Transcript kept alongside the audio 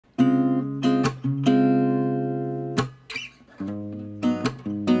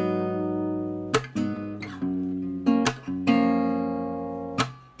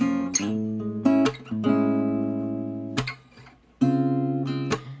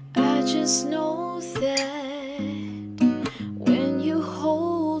just know that when you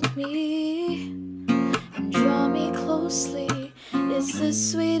hold me and draw me closely, it's the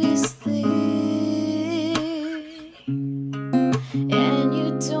sweetest thing. And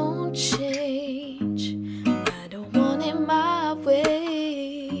you don't change, I don't want it my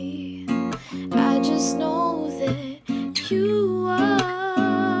way. I just know that you are.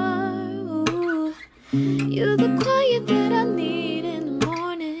 You're the quiet that I need in the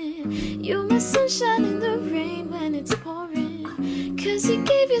morning. You're my sunshine in the rain when it's pouring. 'Cause you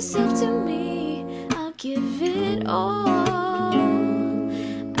gave yourself to me, I'll give it all.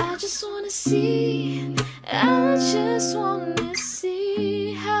 I just wanna see, I just wanna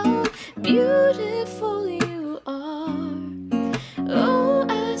see how beautiful you are. Oh,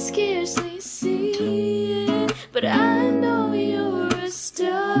 I scarcely see it, but I know you're a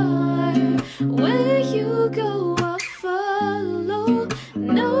star. Where you go, I'll follow,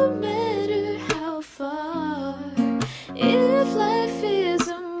 no matter how far. If life is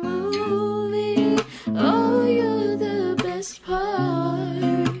a movie, oh, you're the best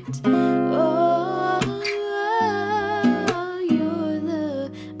part. Oh, you're the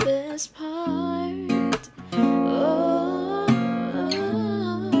best part. Oh,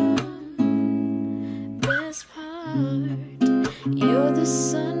 best part. You're the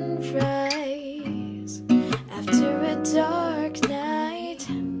sunrise after a dark night.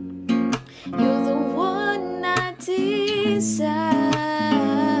 You're the one I desire.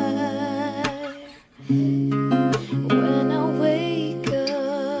 When I wake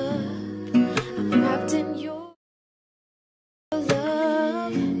up, I'm wrapped in your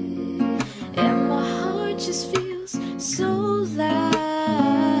love, and my heart just feels so light.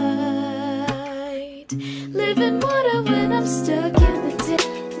 Living water when I'm stuck in the day.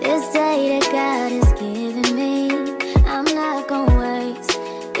 This day that God has given me, I'm not gonna waste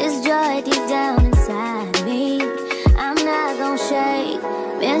this joy deep down inside me. I'm not gonna shake.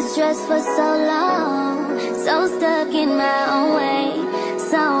 Been stressed for so long, so stuck in my own way.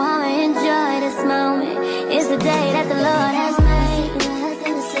 So I'ma enjoy this moment. It's the day that the Lord has made.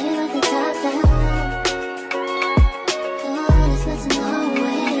 Nothing to say with the top down. Oh, there's nothing wrong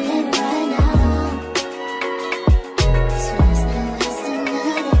with living right now. So let's not waste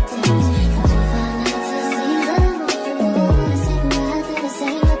another day. Cause we find out to see the moon. Let's take nothing to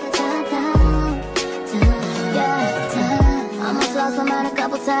say with the top down. Yeah, almost lost my mind a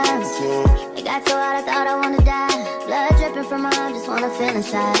couple times. It got so hot I thought I wanna die. Blood dripping from my arm, just wanna feel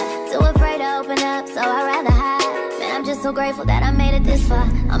inside. Too afraid to open up, so I'd rather hide. Man, I'm just so grateful that I made it this far.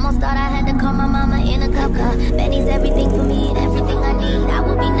 Almost thought I had to call my mama in a cup car. Benny's everything for me and everything I need. I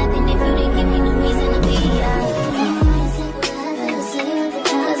would be nothing if you didn't give me no reason to be.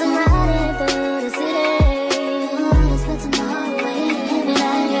 Cause I'm riding through the city, and I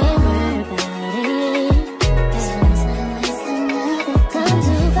ain't worried about it. Come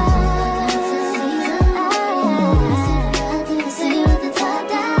too far. See with the top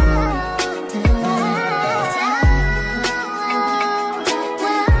down.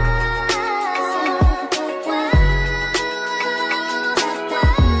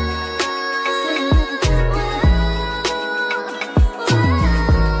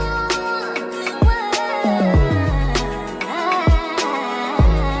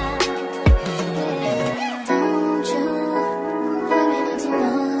 Don't you worry about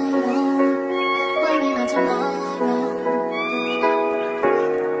tomorrow. Worry about tomorrow.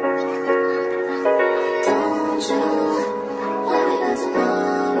 Don't you worry about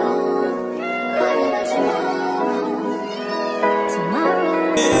tomorrow. Worry about tomorrow.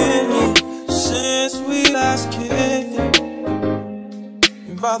 Tomorrow. Since we last kicked it,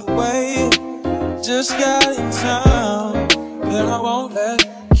 and by the way, just got in town, and I won't let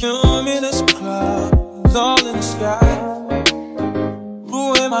cumulus clouds all in the sky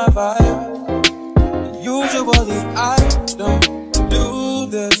ruin my vibe. Usually I don't do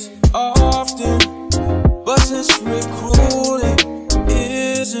this often, but since recruiting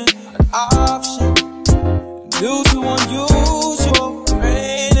isn't an option due to unusual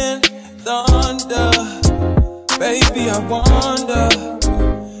rain and thunder, baby I wonder,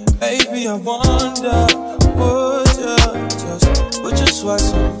 would you just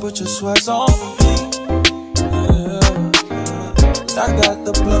put your sweats on for me? Yeah. I got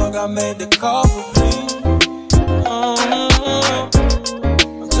the plug, I made the call for me. I'm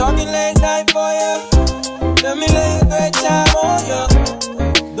talking late night for ya. Let me lay a great time on ya.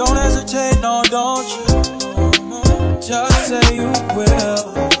 Don't hesitate, no, don't you? Just say you will.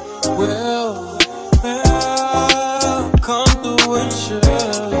 Come through and chill.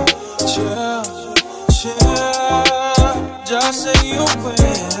 Just say you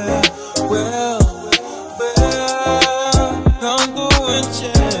will. well, come through and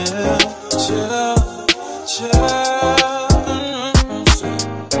chill.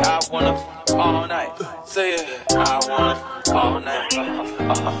 I wanna all night. Say it. I wanna all night. I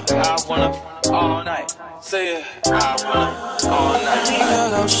wanna all night. Say it. I wanna all night.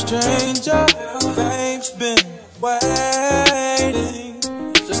 Hello, stranger. Fame's been waiting.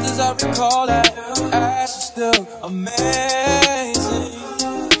 Just as I recall that ass is still amazing.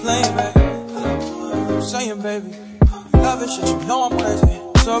 Playing, baby. Saying, baby. Love it, shit, you know I'm crazy.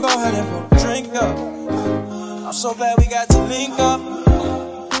 So go ahead and put a drink up. I'm so glad we got to link up.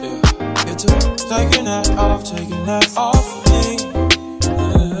 Yeah. Taking that off of me.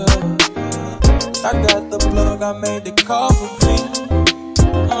 Yeah. I got the plug, I made the call for me.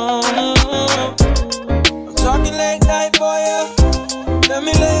 I'm talking late night for ya. Let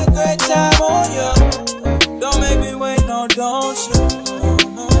me lay a great time on ya. Don't make me wait, no, don't you?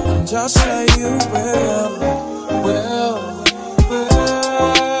 Just say you will.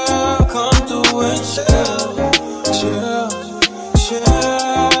 Come through and chill.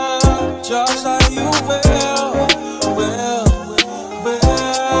 Just like you will.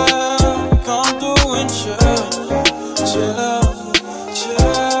 Come through and chill.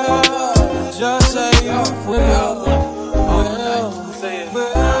 Just like you will.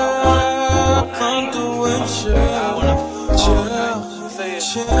 Come through and chill.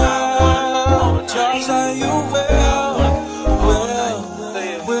 Just like you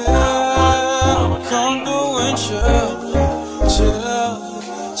will. Come through and chill.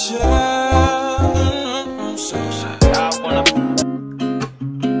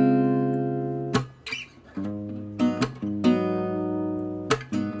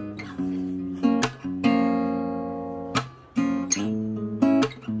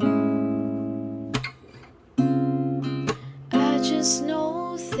 I just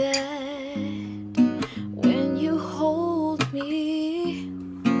know that when you hold me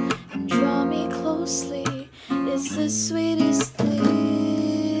and draw me closely, it's the sweetest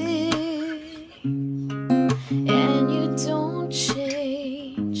thing. And you don't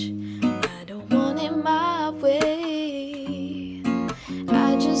change. I don't want it my way.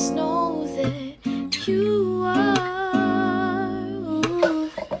 I just know that you are.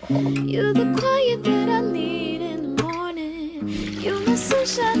 You're the quiet that I need in the morning. You're my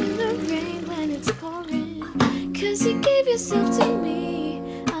sunshine in the rain when it's pouring. 'Cause you gave yourself to me,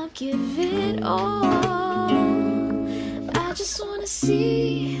 I'll give it all. I just wanna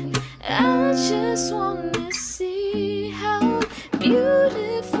see, I just wanna see how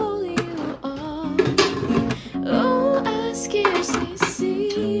beautiful you are. Oh, I scarcely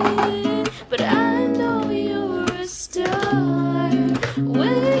see it, but I know you're a star.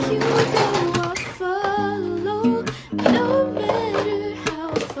 Where you go, I'll follow, no matter how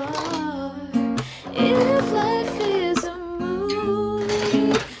far. If life is a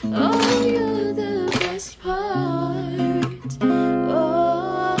movie, oh, you're the best part.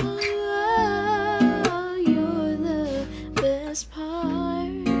 Oh, you're the best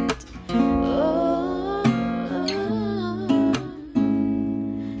part. Oh,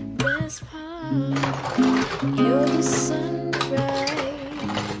 best part. You're the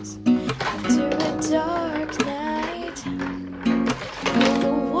sunrise after a dark night. You're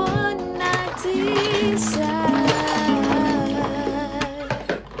the one I desire.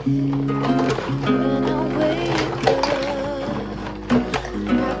 When I wake up,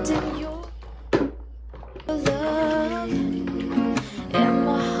 wrapped in your love, and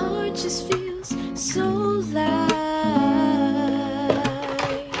my heart just feels so light.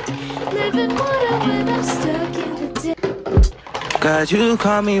 Living water when I'm stuck in the day. God, you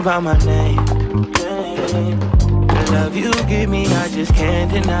call me by my name. The love you give me, I just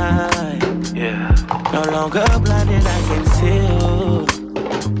can't deny. Yeah. No longer blinded, I can see you.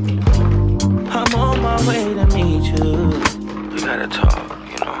 I'm on my way to meet you. We gotta talk,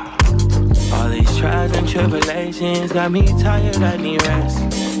 you know. All these trials and tribulations got me tired, I need rest.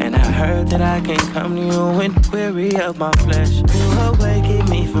 And I heard that I can come to you when weary of my flesh. You awaken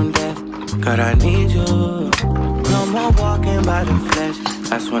me from death, God, I need you. No more walking by the flesh,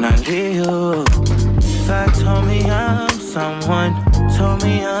 that's when I leave you. God told me I'm someone, told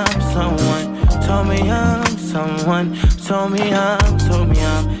me I'm someone, told me I'm someone, told me I'm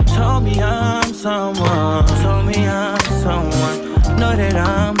someone, told me I'm someone, know that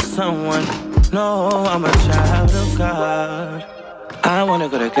I'm someone, no, I'm a child of God. I wanna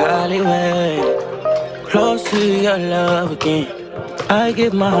go to Golly way, close to your love again. I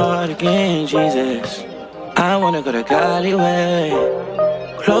give my heart again, Jesus. I wanna go to Golly way,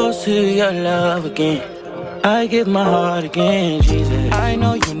 close to your love again. I give my heart again, Jesus. I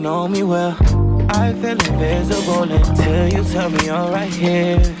know you know me well. I feel invisible until you tell me you're right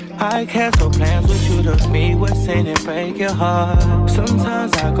here. I cancel plans with you to meet with sin and break your heart.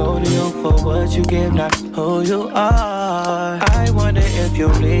 Sometimes I go to you for what you give, not who you are. I wonder if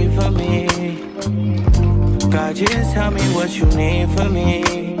you'll leave for me. God, just tell me what you need from me.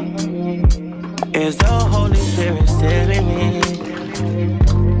 Is the Holy Spirit still in me?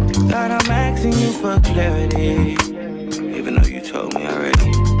 God, I'm asking you for clarity, even though you told me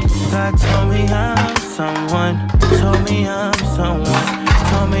already. God told me I'm someone, told me I'm someone,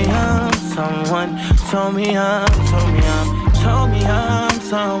 told me I'm someone, told me I'm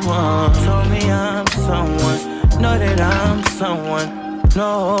someone, told me I'm someone, know that I'm someone,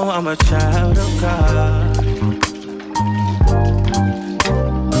 no, I'm a child of God.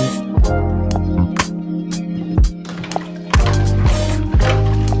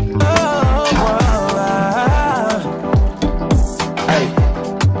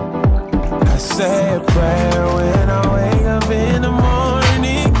 Say a prayer when I wake up in the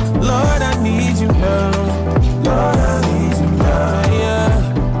morning. Lord, I need you now. Lord, I need you now,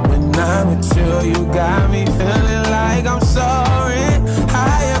 yeah. When I'm with you, you got me feeling like I'm soaring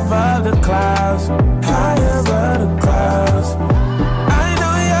high above the clouds, high above the clouds. I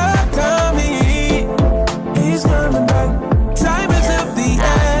know you're coming, he's coming back. Time is of the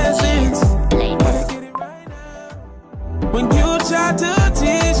essence. Wanna get it right now. When you try to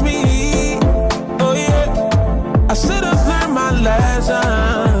teach me, I should have learned my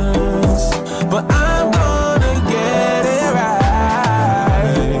lessons, but I'm gonna get it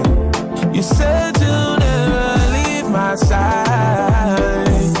right. You said you'll never leave my side.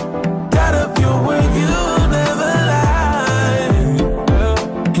 Got a few when you never lie,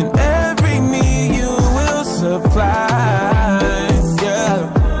 and every need you will supply. Yeah.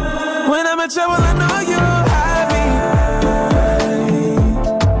 When I'm in trouble, I know you hide me.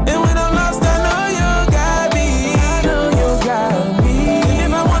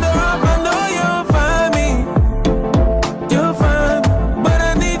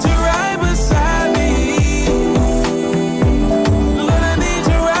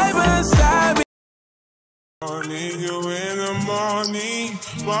 I need you in the morning,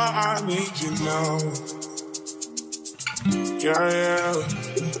 but I need you now. Yeah,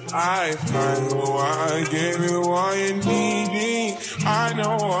 I find why I gave you what you needed. I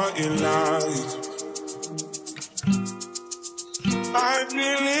know what you like. I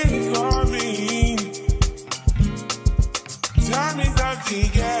feel it coming. Time is up to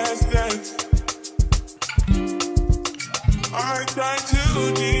guess. I try to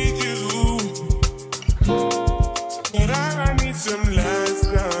need you, but I need some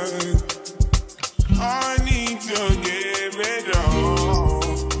lessons. I need to give it all.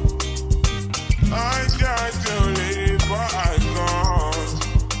 I got to live, but I can't.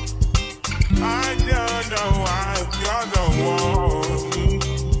 I don't know why you're the one.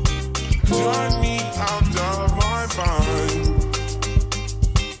 Turn me out of my mind.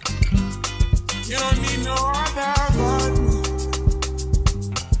 You don't need no other body.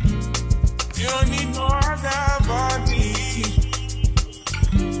 You don't need no other body.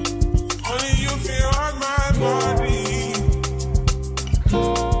 Only you feel on my body.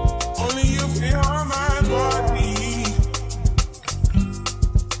 Only you feel on my body.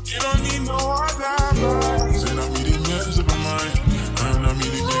 You don't need no other body. Say not me the mess of my mind. I'm not me to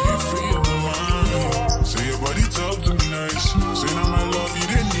take you free of my mind. Say your body talk to me nice. Say now my love you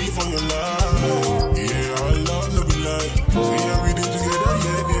didn't need for your life. Yeah, our love no be like. Say everything together,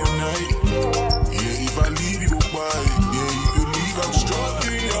 yeah, day and night. Yeah, if I leave you goodbye. Yeah, if you leave, I'm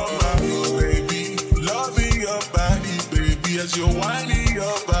stroking your body, baby. Loving your body, baby. As you're whining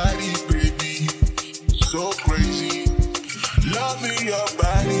your body, baby. So crazy. Loving your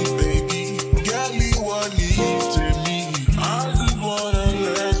body, baby. Girl, you want me to me. I just wanna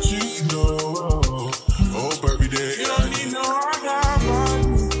let you know. Oh, every day. You don't need no other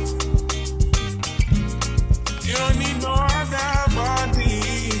body. You don't need no other body.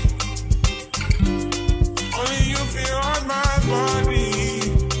 Only you feel on my body.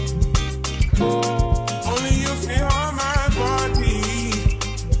 Only you feel on my body.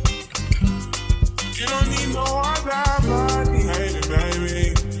 You don't need no other body. Hey, baby,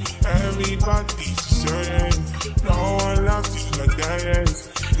 everybody's the same. No one loves you like that.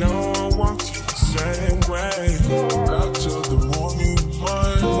 No one wants you